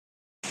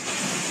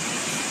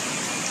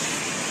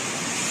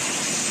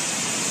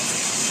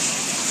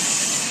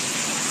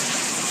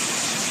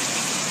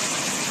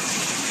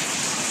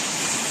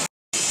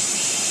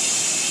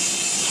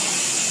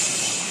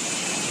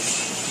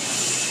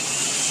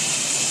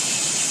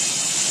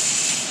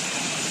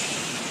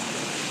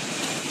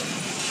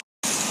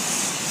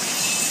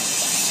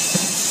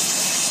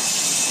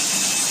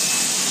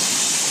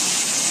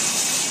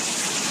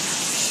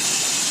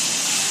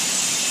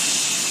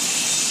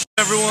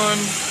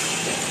everyone.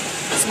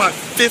 This is my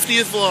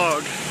 50th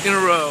vlog in a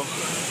row.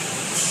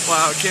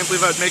 Wow, I can't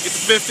believe I'd make it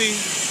to 50,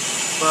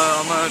 but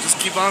I'm gonna just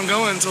keep on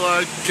going until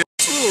I get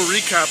a little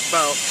recap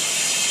about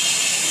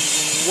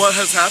what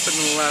has happened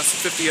in the last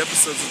 50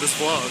 episodes of this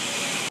vlog.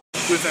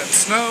 We've had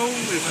snow,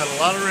 we've had a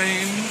lot of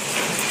rain,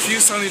 a few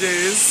sunny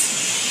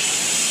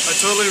days. I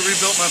totally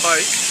rebuilt my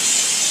bike,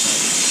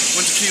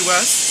 went to Key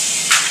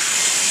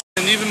West,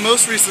 and even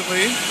most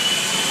recently,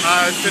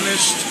 I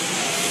finished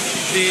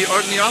the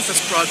Art in the Office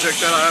project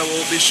that I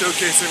will be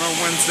showcasing on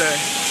Wednesday.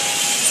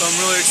 So I'm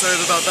really excited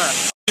about that.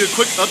 A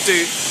quick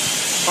update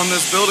on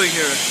this building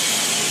here.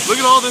 Look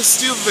at all this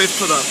steel that they've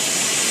put up.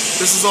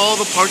 This is all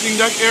the parking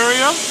deck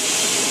area.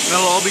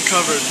 That'll all be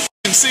covered.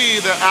 You can see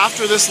that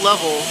after this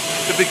level,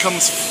 it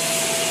becomes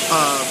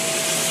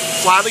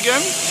flat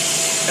again,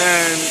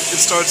 and it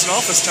starts an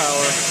office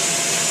tower.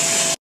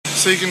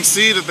 So you can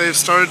see that they've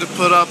started to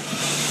put up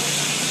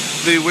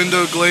the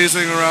window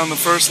glazing around the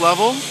first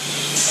level.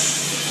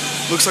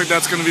 Looks like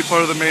that's going to be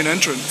part of the main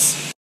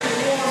entrance. Good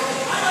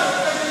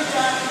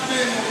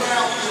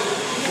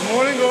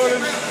morning,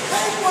 Gordon.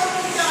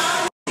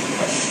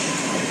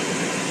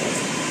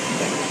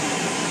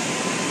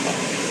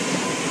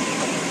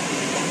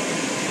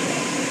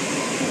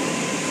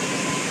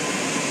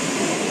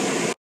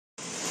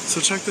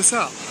 So check this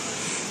out.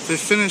 They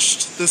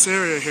finished this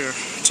area here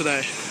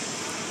today.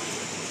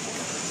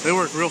 They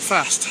work real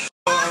fast.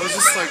 I was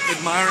just like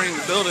admiring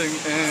the building,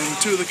 and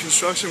two of the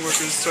construction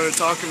workers started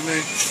talking to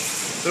me.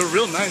 They were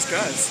real nice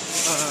guys.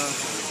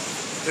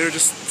 They were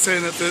just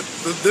saying that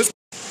this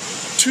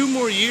 2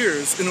 more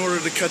years in order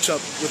to catch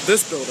up with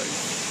this building.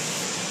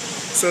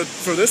 So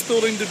for this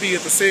building to be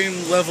at the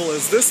same level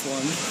as this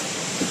one,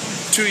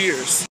 2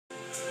 years.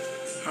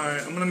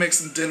 Alright, I'm gonna make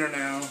some dinner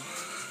now.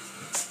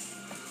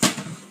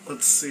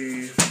 Let's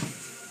see.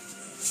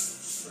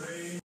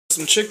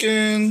 Some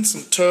chicken,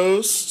 some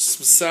toast,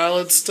 some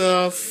salad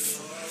stuff.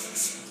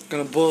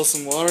 Gonna boil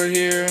some water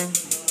here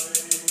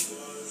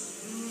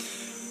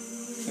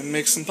and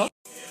make some pop.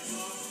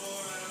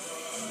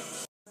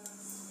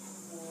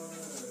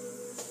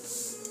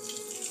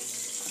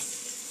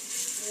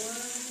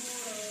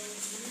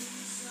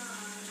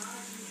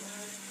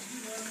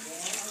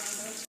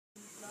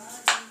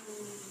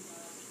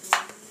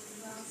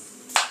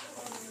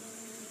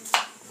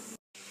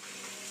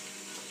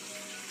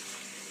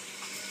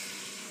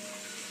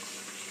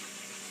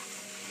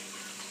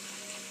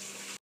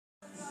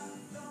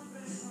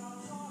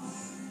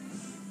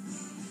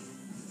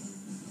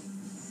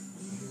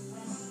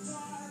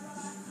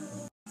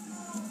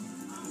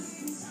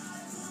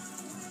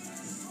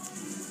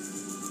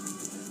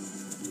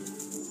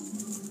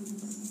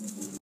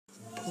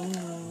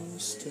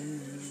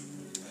 Stand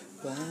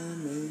by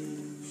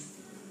me.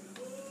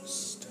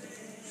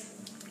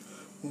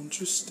 Won't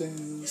you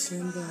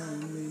stand by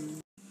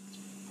me?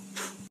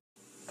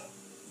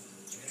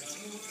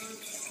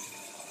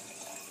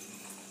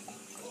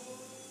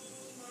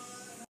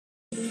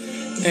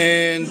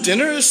 And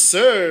dinner is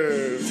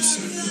served.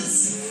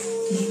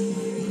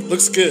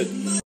 Looks good.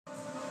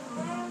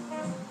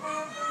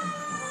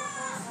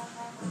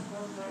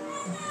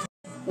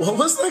 What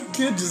was that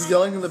kid just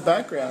yelling in the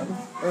background?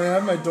 I mean, I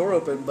have my door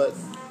open, but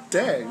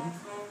dang,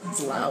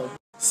 it's loud.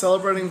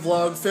 Celebrating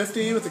vlog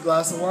 50 with a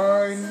glass of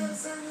wine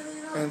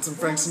and some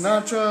Frank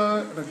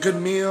Sinatra and a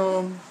good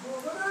meal.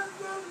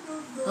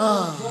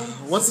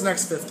 What's the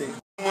next 50? Thank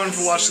everyone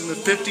for watching the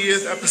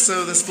 50th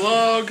episode of this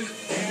vlog.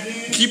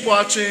 Keep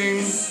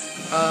watching.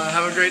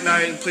 Have a great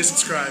night and please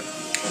subscribe.